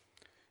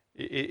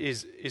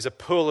 is a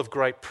pearl of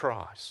great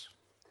price,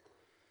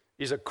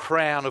 is a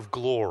crown of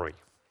glory.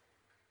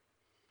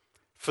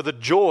 For the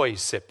joy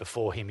set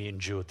before him, he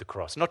endured the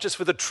cross. Not just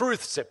for the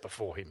truth set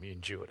before him, he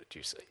endured it,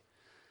 you see.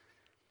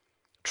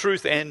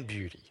 Truth and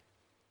beauty.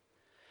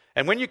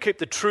 And when you keep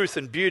the truth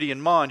and beauty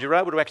in mind, you're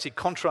able to actually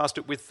contrast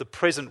it with the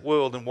present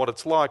world and what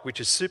it's like,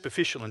 which is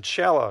superficial and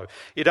shallow.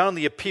 It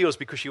only appeals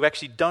because you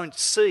actually don't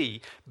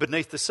see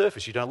beneath the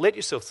surface. You don't let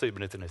yourself see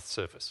beneath the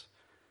surface.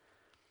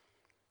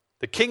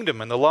 The kingdom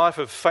and the life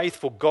of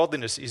faithful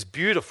godliness is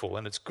beautiful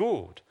and it's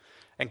good.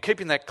 And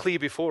keeping that clear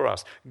before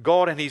us,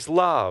 God and his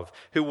love,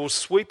 who will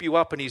sweep you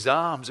up in his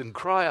arms and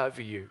cry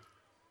over you,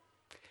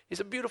 is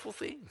a beautiful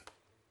thing.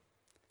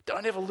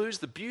 Don't ever lose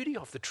the beauty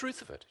of the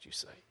truth of it, you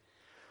see.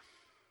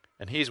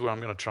 And here's where I'm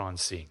going to try and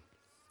sing.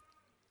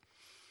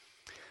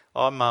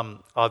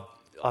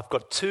 I've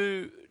got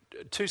two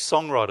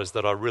songwriters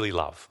that I really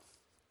love.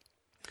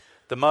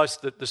 The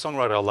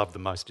songwriter I love the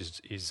most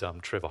is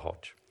Trevor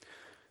Hodge.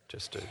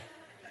 Just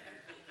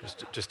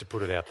to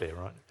put it out there,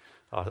 right?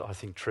 I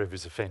think Trev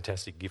is a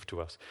fantastic gift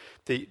to us.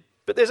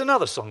 But there's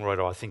another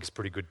songwriter I think is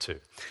pretty good too.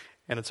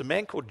 And it's a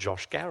man called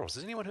Josh Garrels.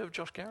 Has anyone heard of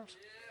Josh Garrels?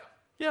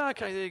 Yeah,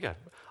 okay, there you go.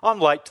 I'm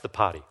late to the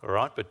party, all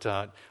right? But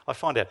I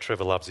find out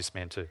Trevor loves this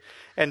man too.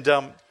 And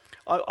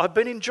I've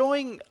been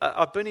enjoying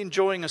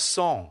a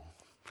song.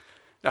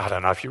 Now, I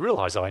don't know if you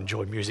realise I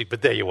enjoy music,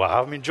 but there you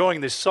are. I'm enjoying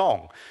this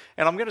song.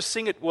 And I'm going to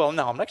sing it. Well,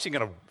 no, I'm actually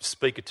going to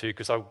speak it to you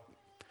because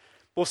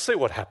we'll see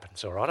what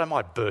happens, all right? I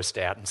might burst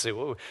out and see,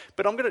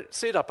 but I'm going to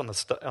see it up on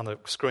the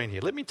screen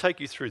here. Let me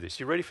take you through this.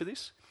 You ready for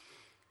this?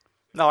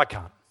 No, I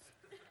can't.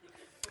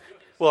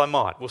 Well, I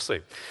might. We'll see.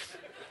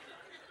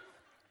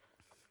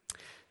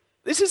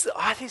 This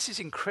is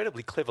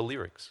incredibly clever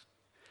lyrics.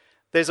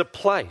 There's a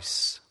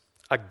place,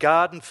 a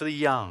garden for the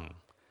young,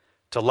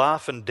 to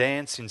laugh and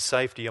dance in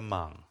safety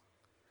among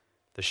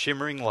the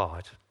shimmering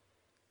light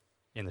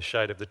in the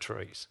shade of the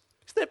trees.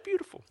 Isn't that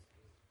beautiful?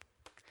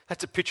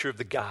 That's a picture of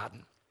the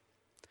garden.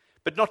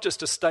 But not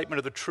just a statement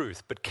of the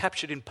truth, but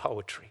captured in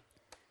poetry.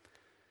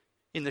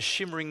 In the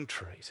shimmering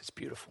trees, it's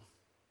beautiful.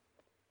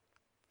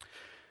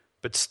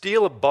 But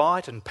steal a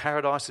bite and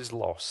paradise is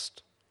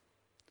lost.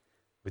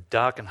 With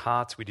darkened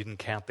hearts we didn't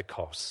count the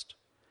cost.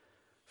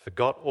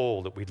 Forgot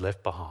all that we'd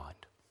left behind.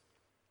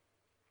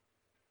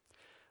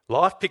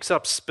 Life picks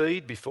up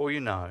speed before you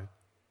know.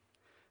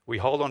 We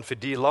hold on for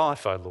dear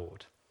life, O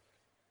Lord.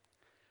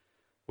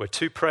 We're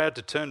too proud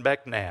to turn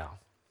back now.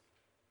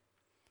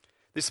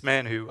 This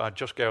man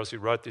Josh Garrels, who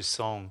wrote this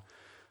song,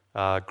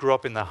 grew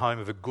up in the home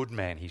of a good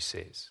man, he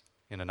says,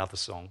 in another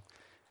song,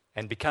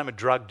 and became a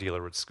drug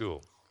dealer at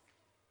school.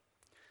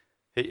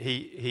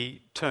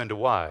 He turned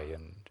away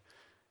and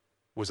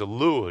was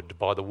allured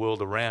by the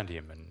world around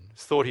him and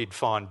thought he'd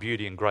find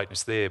beauty and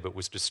greatness there, but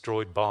was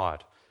destroyed by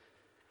it.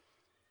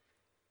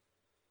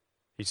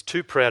 He's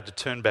too proud to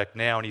turn back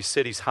now, and he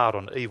set his heart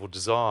on evil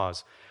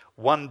desires.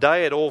 One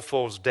day it all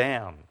falls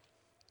down.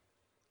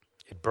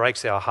 It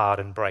breaks our heart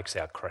and breaks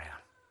our crown.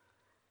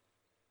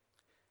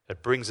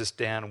 It brings us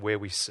down where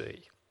we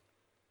see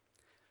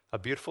a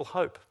beautiful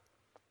hope.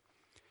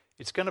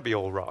 It's going to be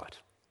all right.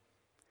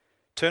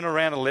 Turn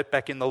around and let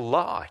back in the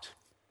light.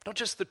 Not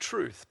just the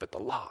truth, but the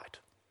light.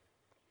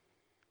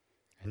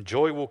 And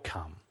joy will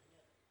come.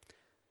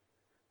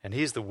 And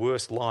here's the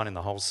worst line in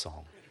the whole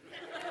song.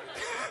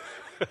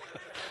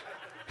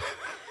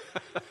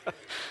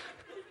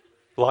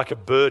 Like a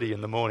birdie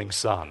in the morning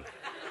sun.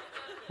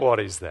 What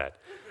is that?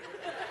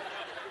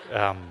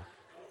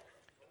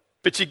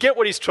 But you get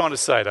what he's trying to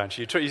say, don't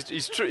you?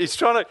 He's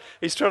trying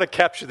to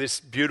capture this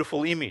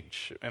beautiful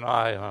image. And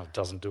it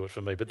doesn't do it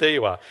for me, but there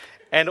you are.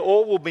 And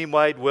all will be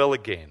made well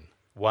again,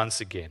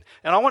 once again.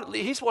 And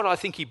here's what I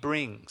think he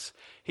brings.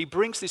 He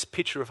brings this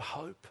picture of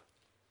hope.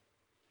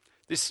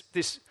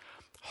 This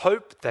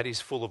hope that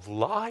is full of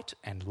light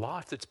and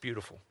life that's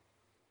beautiful.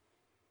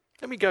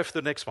 Let me go for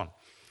the next one.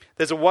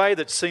 There's a way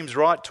that seems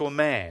right to a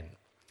man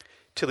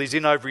till he's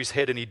in over his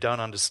head and he don't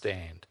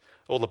understand.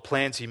 All the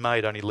plans he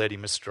made only led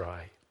him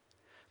astray.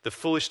 The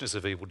foolishness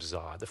of evil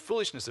desire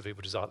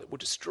that will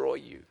destroy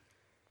you.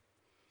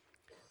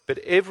 But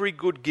every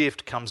good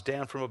gift comes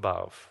down from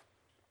above,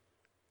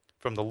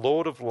 from the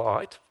Lord of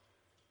light,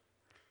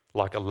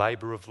 like a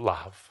labour of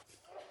love.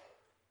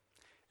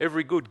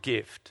 Every good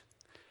gift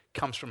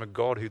comes from a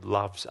God who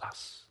loves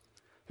us,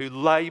 who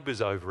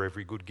labours over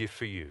every good gift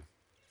for you.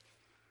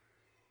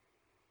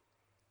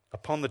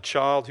 Upon the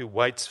child who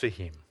waits for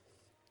him.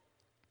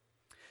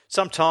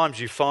 Sometimes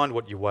you find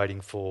what you're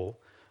waiting for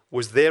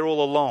was there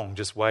all along,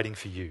 just waiting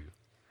for you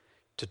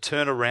to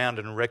turn around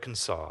and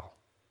reconcile.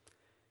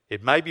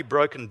 It may be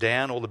broken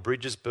down, all the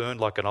bridges burned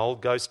like an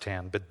old ghost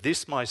town, but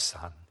this, my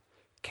son,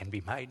 can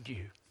be made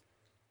new.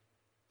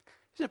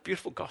 Isn't it a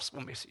beautiful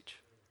gospel message?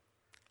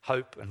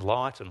 Hope and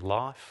light and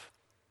life.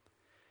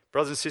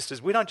 Brothers and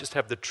sisters, we don't just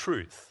have the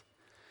truth,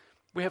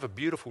 we have a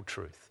beautiful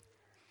truth.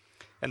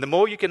 And the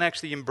more you can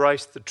actually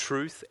embrace the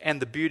truth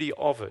and the beauty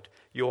of it,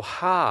 your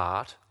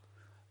heart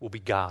will be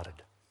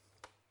guarded.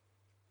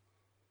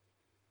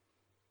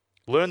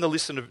 Learn the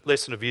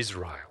lesson of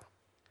Israel.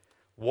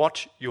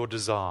 Watch your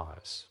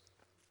desires.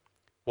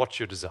 Watch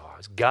your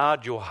desires.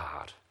 Guard your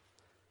heart.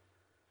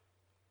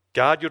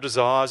 Guard your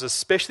desires,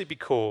 especially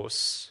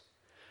because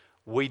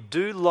we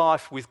do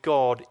life with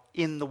God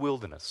in the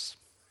wilderness.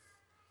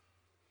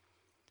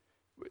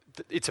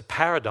 It's a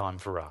paradigm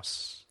for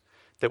us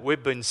that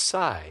we've been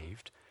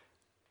saved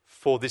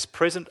for this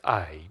present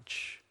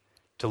age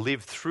to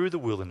live through the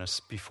wilderness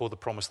before the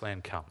promised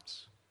land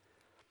comes.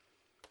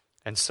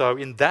 And so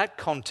in that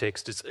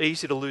context, it's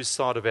easy to lose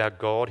sight of our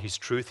God, his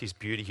truth, his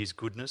beauty, his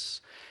goodness,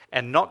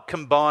 and not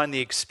combine the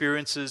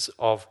experiences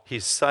of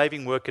his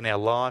saving work in our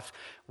life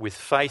with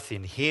faith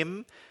in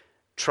him,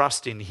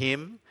 trust in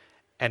him,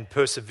 and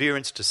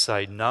perseverance to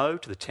say no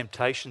to the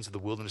temptations of the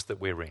wilderness that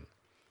we're in.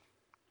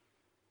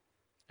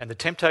 And the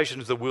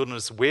temptations of the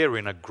wilderness we're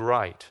in are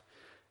great,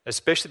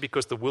 especially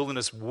because the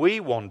wilderness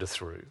we wander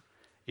through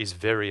is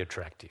very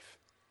attractive.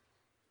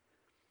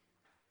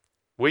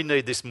 We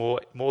need this more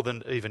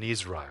than even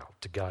Israel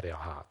to guard our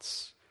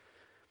hearts.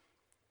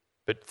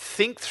 But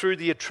think through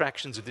the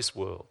attractions of this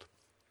world.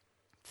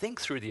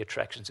 Think through the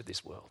attractions of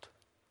this world.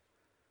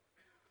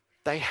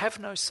 They have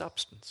no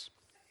substance.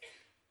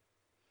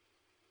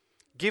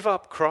 Give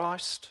up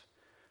Christ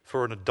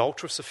for an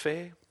adulterous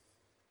affair.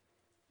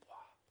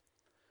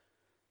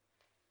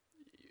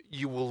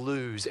 You will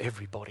lose.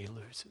 Everybody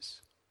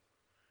loses.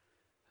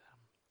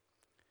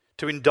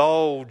 To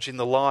indulge in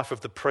the life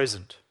of the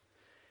present,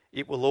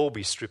 it will all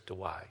be stripped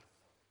away.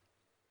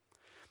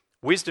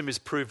 Wisdom is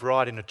proved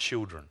right in the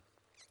children.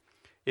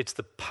 It's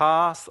the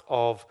path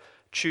of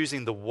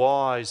choosing the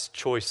wise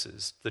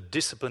choices, the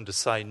discipline to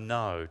say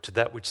no to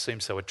that which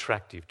seems so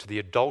attractive, to the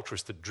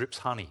adulteress that drips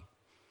honey,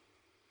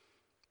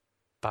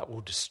 but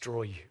will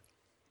destroy you.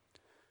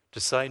 To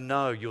say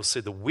no, you'll see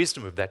the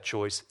wisdom of that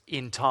choice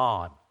in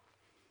time.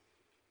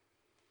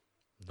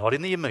 Not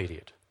in the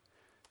immediate,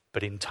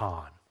 but in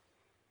time.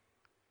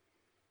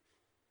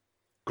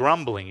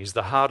 Grumbling is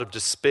the heart of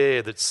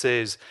despair that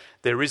says,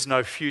 there is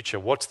no future.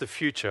 What's the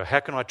future? How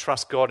can I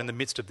trust God in the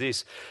midst of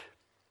this?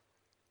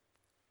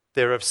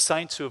 There are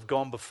saints who have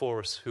gone before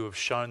us who have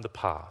shown the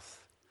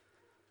path,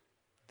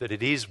 that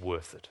it is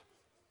worth it.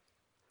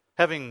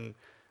 Having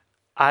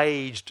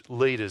aged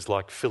leaders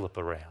like Philip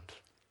around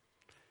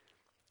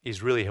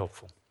is really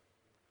helpful,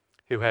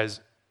 who has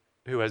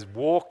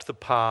walked the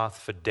path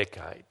for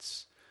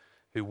decades,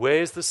 who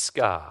wears the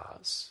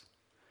scars,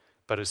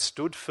 but has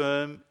stood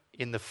firm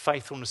in the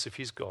faithfulness of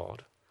his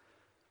God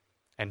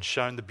and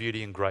shown the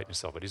beauty and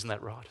greatness of it. Isn't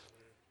that right?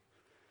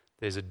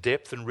 There's a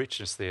depth and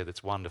richness there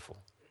that's wonderful.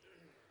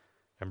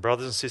 And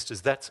brothers and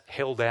sisters, that's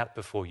held out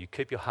before you.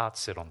 Keep your heart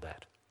set on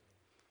that.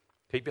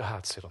 Keep your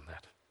heart set on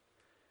that.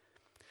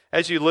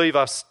 As you leave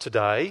us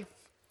today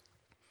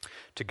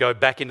to go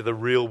back into the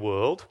real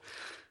world,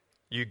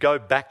 you go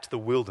back to the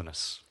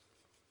wilderness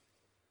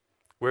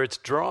where it's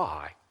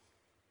dry,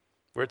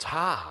 where it's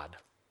hard,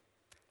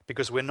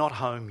 because we're not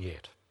home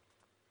yet.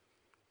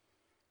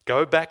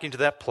 Go back into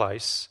that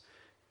place,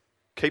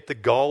 keep the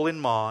goal in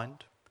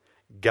mind,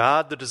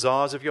 guard the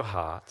desires of your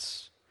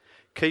hearts,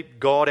 keep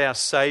God our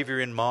Saviour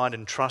in mind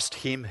and trust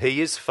him. He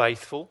is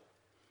faithful.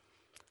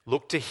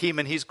 Look to him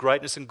and his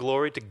greatness and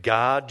glory to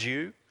guard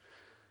you.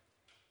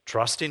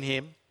 Trust in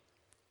him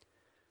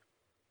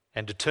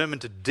and determine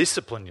to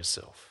discipline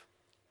yourself,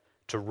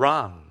 to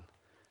run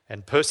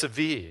and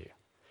persevere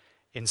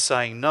in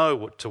saying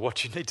no to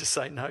what you need to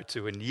say no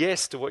to and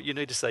yes to what you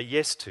need to say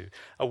yes to,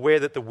 aware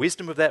that the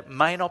wisdom of that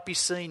may not be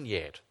seen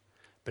yet,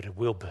 but it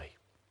will be.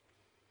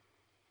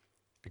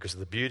 Because of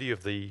the beauty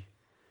of the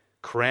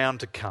crown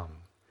to come,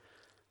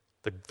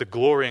 the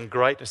glory and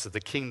greatness of the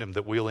kingdom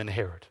that we'll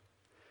inherit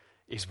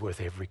is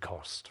worth every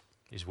cost,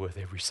 is worth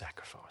every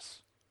sacrifice.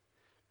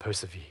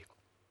 Persevere.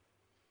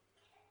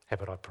 How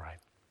about I pray?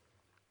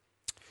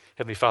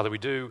 Heavenly Father, we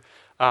do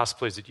ask,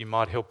 please, that you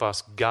might help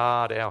us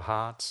guard our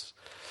hearts,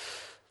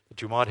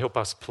 that you might help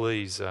us,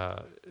 please,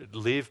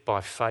 live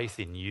by faith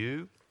in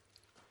you,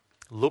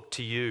 look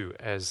to you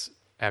as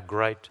our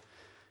great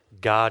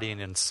guardian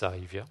and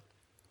saviour,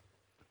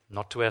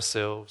 not to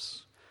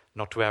ourselves,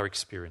 not to our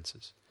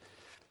experiences.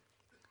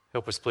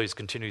 Help us, please,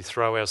 continue to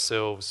throw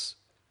ourselves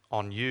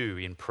on you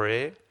in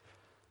prayer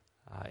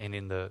and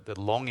in the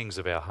longings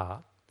of our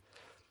heart.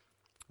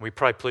 We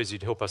pray, please,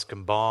 you'd help us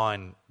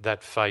combine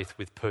that faith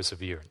with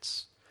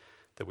perseverance,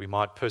 that we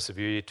might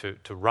persevere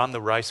to run the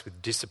race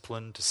with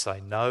discipline, to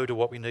say no to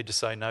what we need to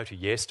say no to,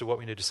 yes to what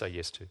we need to say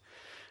yes to,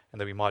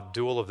 and that we might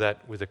do all of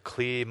that with a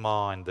clear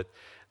mind that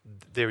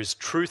there is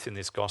truth in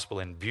this gospel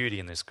and beauty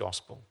in this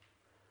gospel,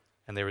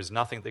 and there is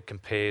nothing that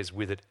compares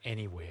with it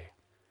anywhere,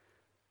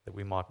 that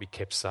we might be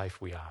kept safe,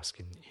 we ask,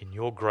 in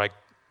your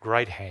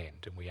great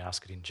hand, and we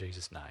ask it in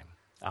Jesus' name.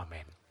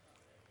 Amen.